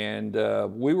 and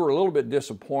we were a little bit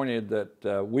disappointed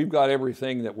that we've got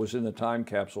everything that was in the time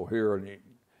capsule here, and it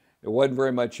wasn't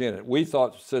very much in it. We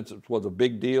thought, since it was a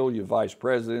big deal, you vice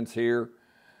president's here.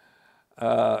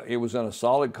 It was in a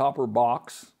solid copper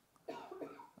box.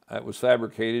 It was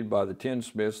fabricated by the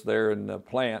tinsmiths there in the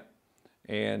plant,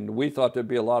 and we thought there'd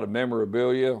be a lot of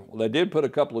memorabilia. Well, they did put a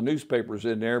couple of newspapers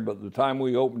in there, but the time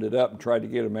we opened it up and tried to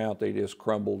get them out, they just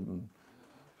crumbled, and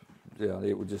yeah,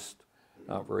 it was just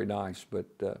not very nice. But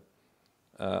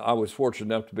I was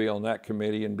fortunate enough to be on that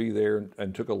committee and be there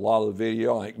and took a lot of the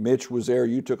video. I think Mitch was there.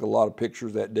 You took a lot of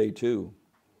pictures that day too.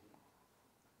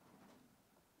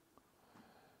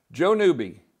 Joe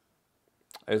Newby.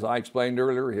 As I explained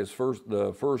earlier,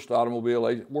 the first automobile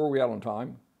agent. Where are we at on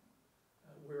time?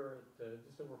 We're at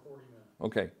just over 40 minutes.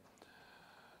 Okay.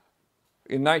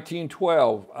 In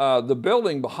 1912, the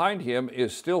building behind him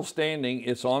is still standing.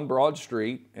 It's on Broad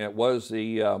Street. It was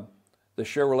the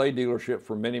Chevrolet dealership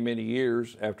for many, many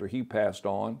years after he passed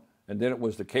on. And then it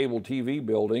was the cable TV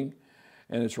building.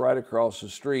 And it's right across the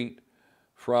street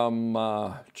from,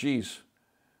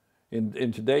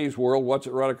 in today's world, what's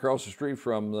it right across the street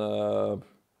from?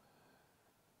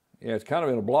 Yeah, it's kind of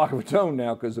in a block of its own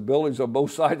now because the buildings on both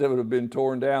sides of it have been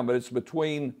torn down, but it's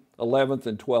between 11th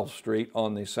and 12th Street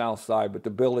on the south side, but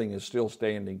the building is still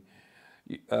standing.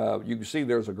 You can see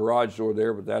there's a garage door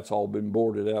there, but that's all been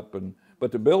boarded up,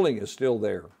 but the building is still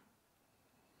there.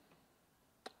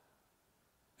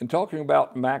 And talking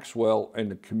about Maxwell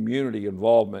and the community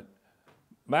involvement,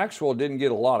 Maxwell didn't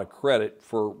get a lot of credit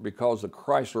because the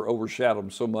Chrysler overshadowed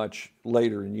him so much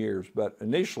later in years, but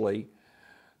initially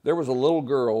there was a little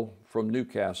girl from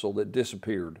Newcastle that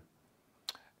disappeared.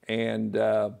 And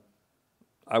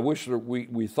I wish that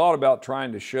we thought about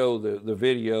trying to show the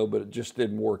video, but it just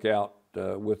didn't work out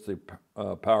with the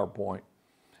PowerPoint.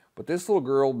 But this little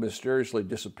girl mysteriously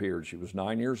disappeared. She was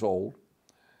 9 years old.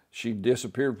 She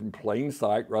disappeared from plain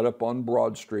sight right up on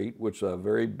Broad Street, which is a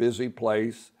very busy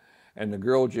place, and the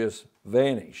girl just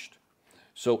vanished.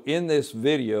 So in this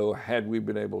video, had we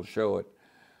been able to show it,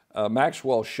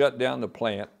 Maxwell shut down the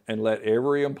plant and let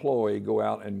every employee go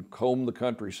out and comb the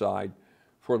countryside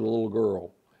for the little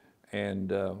girl. And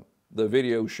the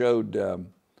video showed the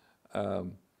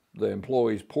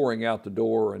employees pouring out the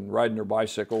door and riding their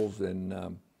bicycles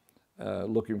and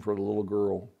looking for the little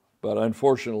girl. But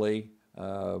unfortunately,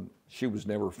 she was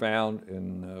never found,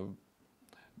 and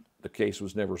the case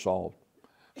was never solved.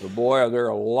 But boy, there are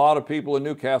a lot of people in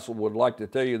Newcastle would like to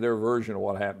tell you their version of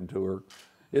what happened to her.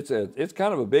 It's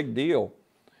kind of a big deal.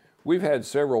 We've had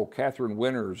several Catherine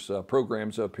Winters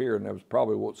programs up here, and that was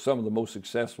probably some of the most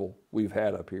successful we've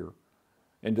had up here.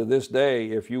 And to this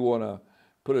day, if you want to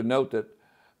put a note that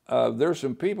there's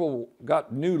some people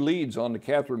got new leads on the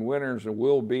Catherine Winters, and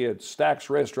we'll be at Stack's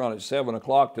Restaurant at 7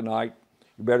 o'clock tonight.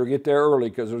 You better get there early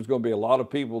because there's going to be a lot of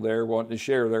people there wanting to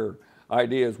share their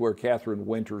ideas where Catherine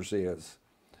Winters is.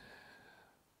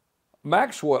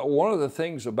 Maxwell, one of the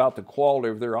things about the quality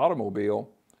of their automobile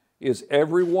is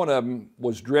every one of them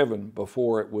was driven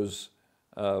before it was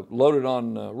loaded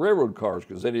on railroad cars,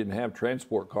 because they didn't have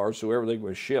transport cars, so everything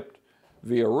was shipped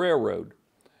via railroad.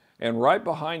 And right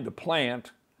behind the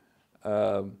plant,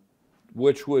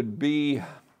 which would be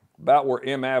about where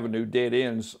M Avenue dead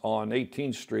ends on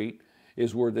 18th Street,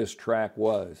 is where this track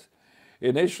was.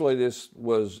 Initially, this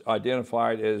was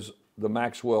identified as the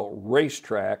Maxwell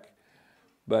Racetrack,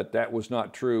 but that was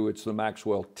not true. It's the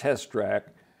Maxwell Test Track,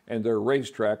 and their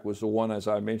racetrack was the one, as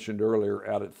I mentioned earlier,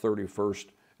 out at 31st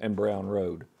and Brown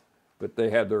Road. But they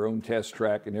had their own test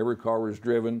track, and every car was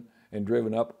driven and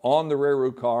driven up on the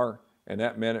railroad car, and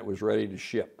that meant it was ready to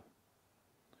ship.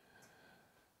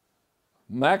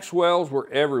 Maxwells were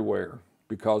everywhere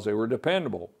because they were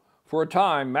dependable. For a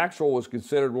time, Maxwell was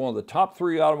considered one of the top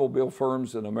 3 automobile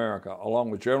firms in America,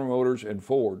 along with General Motors and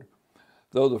Ford,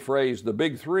 though the phrase "the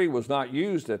big 3" was not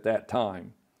used at that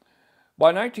time. By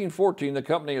 1914, the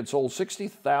company had sold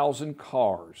 60,000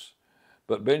 cars,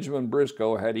 but Benjamin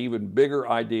Briscoe had even bigger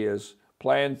ideas,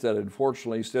 plans that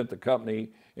unfortunately sent the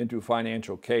company into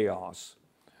financial chaos.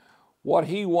 What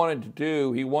he wanted to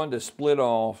do, he wanted to split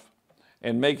off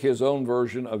and make his own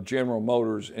version of General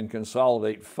Motors and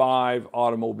consolidate 5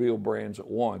 automobile brands at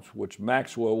once, which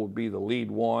Maxwell would be the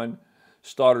lead one,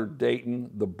 Stoddard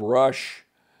Dayton, the Brush,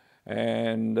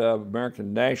 and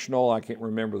American National. I can't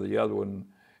remember the other one,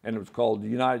 and it was called the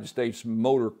United States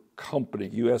Motor Company,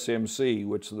 USMC,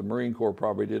 which the Marine Corps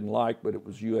probably didn't like, but it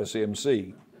was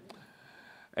USMC.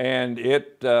 And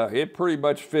it pretty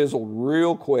much fizzled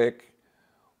real quick,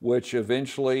 which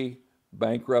eventually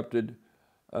bankrupted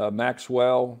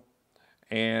Maxwell.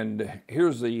 And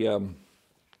here's the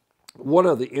one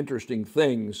of the interesting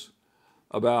things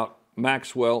about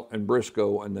Maxwell and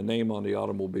Briscoe and the name on the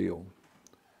automobile.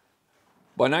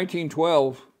 By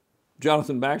 1912,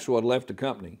 Jonathan Maxwell had left the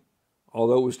company.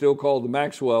 Although it was still called the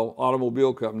Maxwell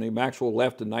Automobile Company, Maxwell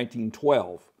left in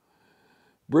 1912.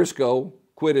 Briscoe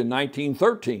quit in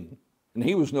 1913, and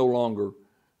he was no longer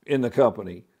in the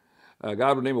company. A guy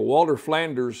by the name of Walter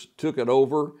Flanders took it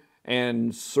over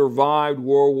and survived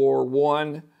World War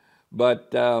I, but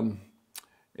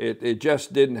it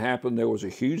just didn't happen. There was a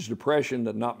huge depression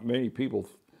that not many people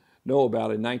know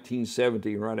about in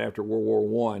 1917, right after World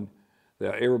War I.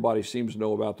 Everybody seems to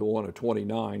know about the one of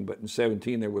 29, but in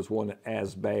 17 there was one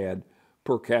as bad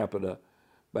per capita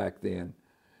back then.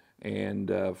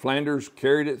 And Flanders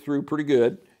carried it through pretty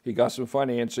good. He got some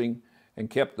financing and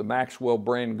kept the Maxwell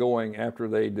brand going after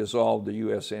they dissolved the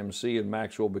USMC and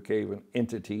Maxwell became an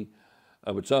entity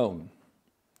of its own.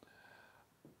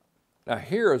 Now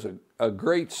here is a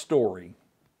great story.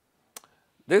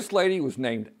 This lady was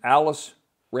named Alice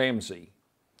Ramsey,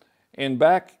 and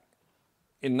back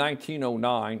in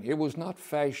 1909, it was not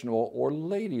fashionable or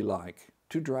ladylike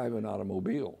to drive an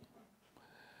automobile.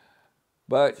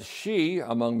 But she,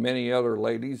 among many other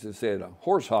ladies that said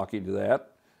horse hockey to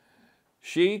that,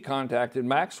 she contacted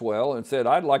Maxwell and said,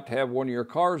 "I'd like to have one of your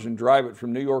cars and drive it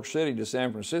from New York City to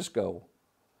San Francisco."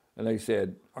 And they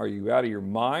said, "Are you out of your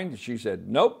mind?" She said,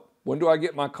 "Nope, when do I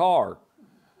get my car?"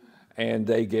 And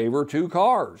they gave her 2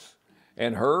 cars.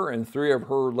 And her and 3 of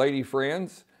her lady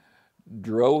friends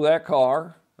drove that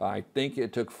car. I think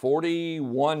it took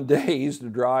 41 days to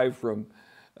drive from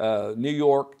New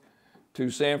York to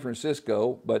San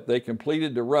Francisco, but they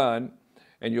completed the run.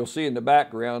 And you'll see in the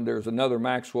background, there's another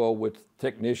Maxwell with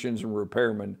technicians and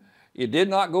repairmen. It did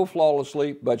not go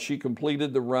flawlessly, but she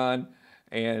completed the run,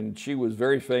 and she was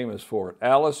very famous for it.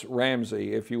 Alice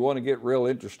Ramsey, if you want to get real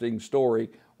interesting story,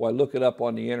 why, look it up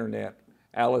on the internet.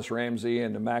 Alice Ramsey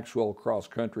and the Maxwell Cross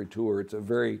Country Tour. It's a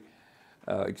very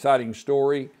exciting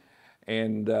story.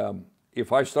 And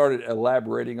if I started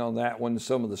elaborating on that one,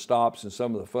 some of the stops and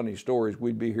some of the funny stories,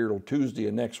 we'd be here till Tuesday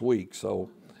of next week. So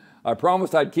I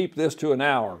promised I'd keep this to an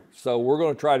hour. So we're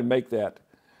going to try to make that.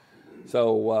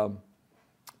 So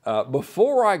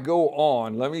before I go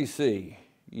on, let me see.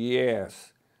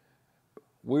 Yes,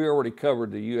 we already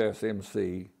covered the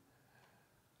USMC.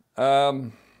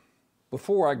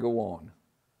 Before I go on,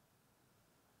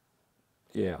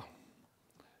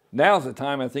 now's the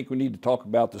time I think we need to talk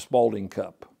about the Spalding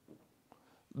Cup.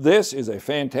 This is a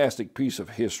fantastic piece of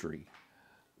history.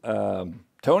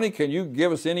 Tony, can you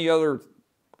give us any other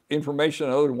information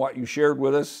other than what you shared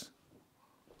with us?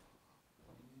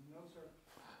 No,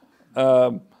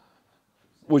 sir.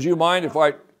 Would you mind if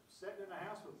I... Sitting in a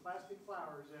house with plastic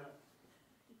flowers in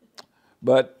it.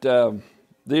 But the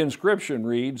inscription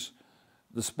reads,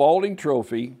 "The Spalding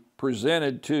Trophy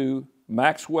presented to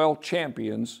Maxwell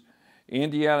champions,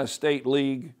 Indiana State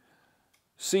League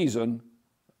season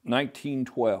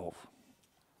 1912.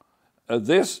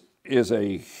 This is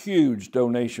a huge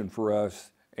donation for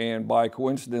us. And by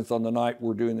coincidence, on the night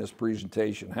we're doing this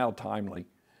presentation, how timely.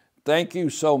 Thank you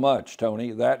so much,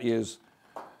 Tony. That is,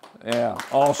 yeah,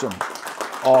 awesome,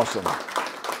 awesome.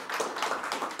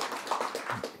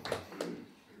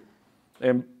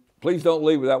 And please don't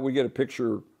leave without we get a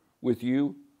picture with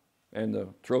you and the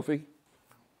trophy.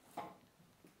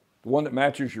 The one that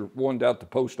matches your one down at the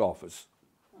post office.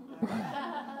 We can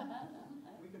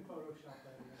Photoshop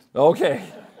that. Okay.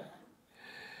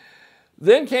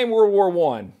 Then came World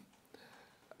War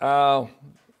I.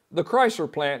 The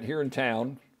Chrysler plant here in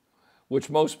town, which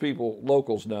most people,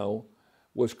 locals know,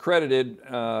 was credited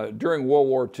during World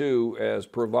War II as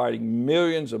providing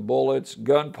millions of bullets,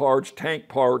 gun parts, tank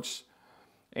parts,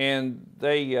 and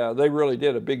they really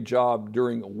did a big job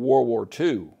during World War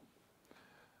II.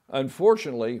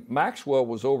 Unfortunately, Maxwell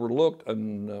was overlooked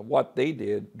on what they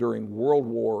did during World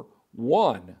War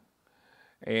I.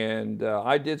 And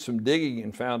I did some digging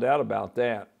and found out about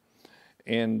that.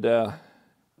 And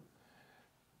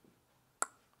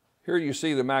here you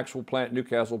see the Maxwell plant in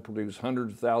Newcastle produced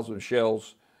hundreds of thousands of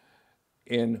shells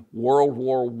in World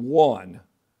War I.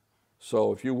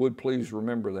 So if you would please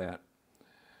remember that.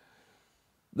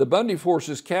 The Bundy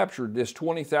forces captured this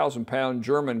 20,000-pound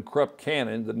German Krupp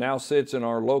cannon that now sits in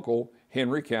our local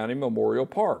Henry County Memorial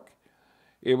Park.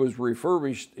 It was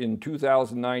refurbished in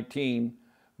 2019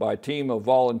 by a team of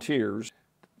volunteers.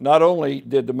 Not only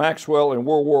did the Maxwell in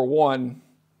World War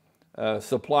I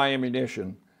supply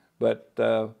ammunition, but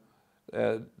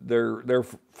their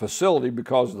facility,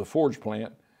 because of the forge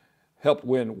plant, helped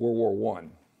win World War I.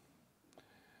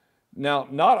 Now,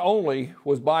 not only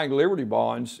was buying Liberty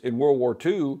bonds in World War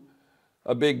II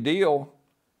a big deal,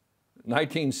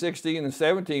 1916 and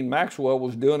 17, Maxwell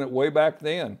was doing it way back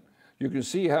then. You can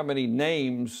see how many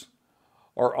names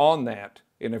are on that.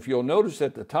 And if you'll notice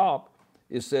at the top,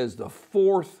 it says the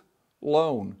 4th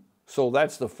loan. So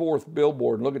that's the 4th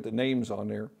billboard. Look at the names on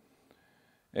there.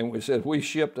 And it says, we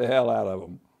shipped the hell out of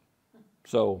them.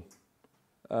 So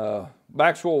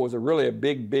Maxwell was really a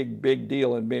big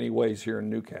deal in many ways here in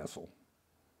Newcastle.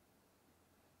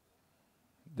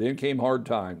 Then came hard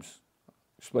times.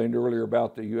 Explained earlier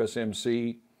about the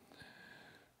USMC.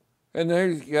 And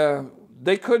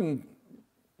they couldn't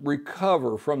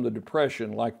recover from the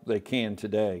Depression like they can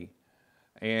today.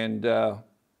 And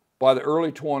by the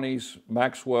early 20s,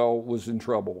 Maxwell was in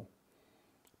trouble.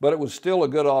 But it was still a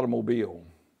good automobile.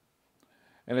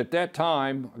 And at that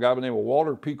time, a guy by the name of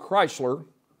Walter P. Chrysler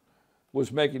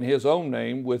was making his own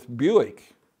name with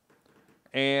Buick.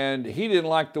 And he didn't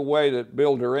like the way that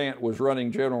Bill Durant was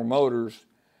running General Motors,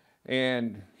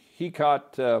 and he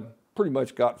pretty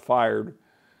much got fired,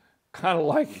 kind of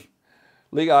like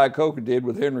Lee Iacocca did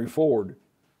with Henry Ford.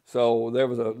 So there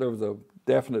was a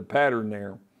definite pattern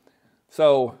there.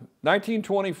 So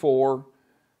 1924,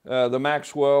 the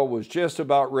Maxwell was just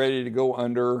about ready to go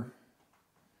under.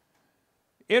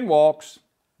 In walks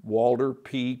Walter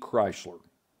P. Chrysler.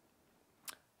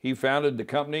 He founded the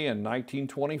company in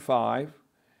 1925.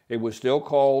 It was still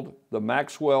called the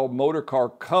Maxwell Motor Car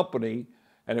Company,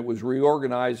 and it was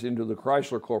reorganized into the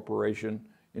Chrysler Corporation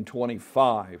in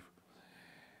 25.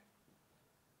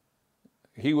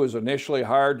 He was initially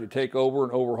hired to take over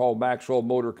and overhaul Maxwell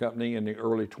Motor Company in the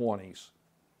early 20s.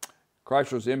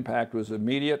 Chrysler's impact was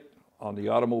immediate on the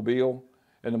automobile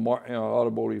and the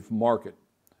automotive market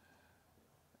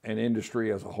and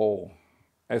industry as a whole.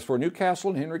 As for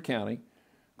Newcastle and Henry County,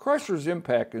 Chrysler's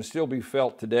impact can still be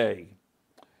felt today.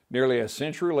 Nearly a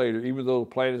century later, even though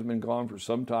the plant has been gone for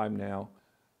some time now.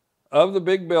 Of the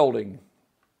big building,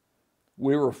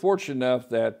 we were fortunate enough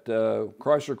that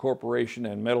Chrysler Corporation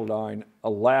and Metaldyne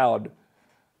allowed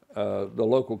the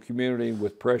local community,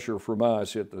 with pressure from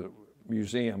us at the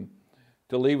museum,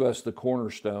 to leave us the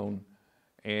cornerstone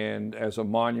and as a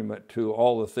monument to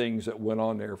all the things that went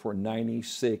on there for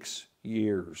 96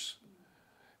 years.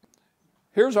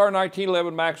 Here's our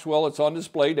 1911 Maxwell. It's on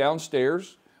display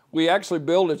downstairs. We actually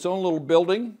built its own little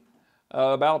building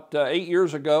about 8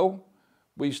 years ago.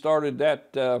 We started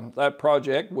that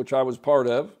project, which I was part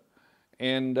of,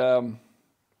 and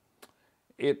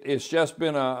it's just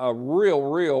been a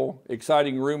real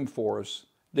exciting room for us.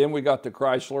 Then we got the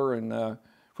Chrysler, and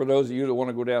for those of you that want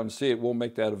to go down and see it, we'll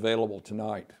make that available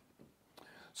tonight.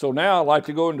 So now I'd like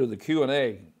to go into the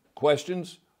Q&A.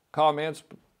 Questions, comments?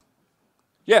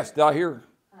 Yes, did I hear?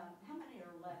 How many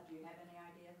are left? Do you have any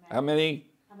idea? How many?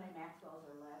 How many Maxwells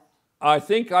are left? I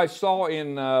think I saw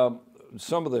in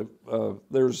some of the,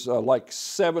 there's like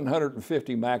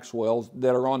 750 Maxwells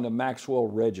that are on the Maxwell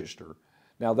register.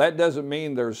 Now that doesn't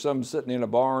mean there's some sitting in a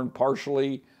barn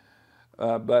partially,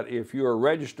 but if you are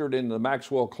registered in the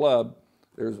Maxwell Club,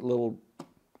 there's a little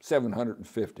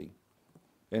 750.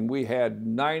 And we had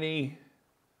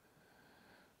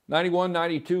 91,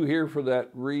 92 here for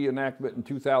that reenactment in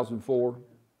 2004.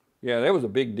 Yeah, that was a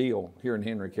big deal here in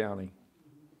Henry County.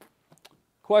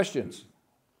 Questions?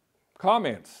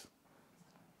 Comments?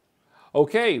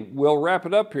 Okay, we'll wrap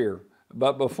it up here.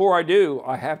 But before I do,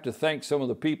 I have to thank some of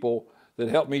the people that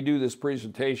helped me do this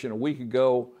presentation a week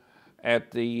ago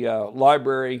at the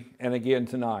library and again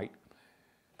tonight.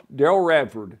 Darrel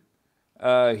Radford,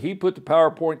 he put the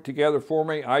PowerPoint together for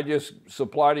me. I just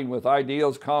supplied him with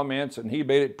ideas, comments, and he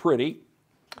made it pretty.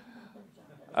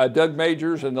 Doug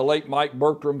Majors and the late Mike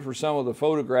Bertram for some of the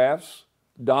photographs.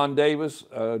 Don Davis,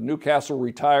 a Newcastle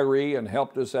retiree, and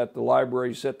helped us at the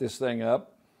library set this thing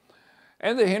up.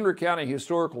 And the Henry County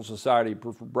Historical Society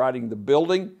for providing the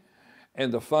building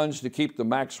and the funds to keep the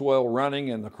Maxwell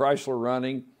running and the Chrysler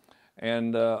running,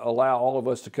 and allow all of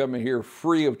us to come in here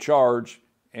free of charge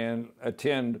and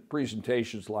attend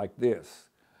presentations like this.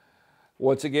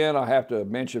 Once again, I have to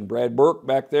mention Brad Burke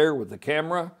back there with the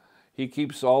camera. He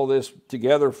keeps all this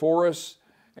together for us.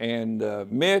 And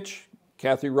Mitch,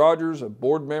 Kathy Rogers, a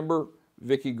board member,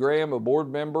 Vicki Graham, a board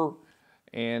member,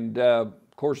 and of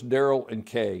course Darrel and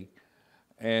Kay.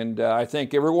 And I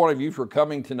thank every one of you for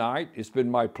coming tonight. It's been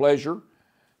my pleasure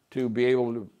to be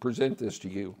able to present this to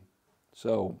you.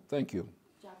 So, thank you.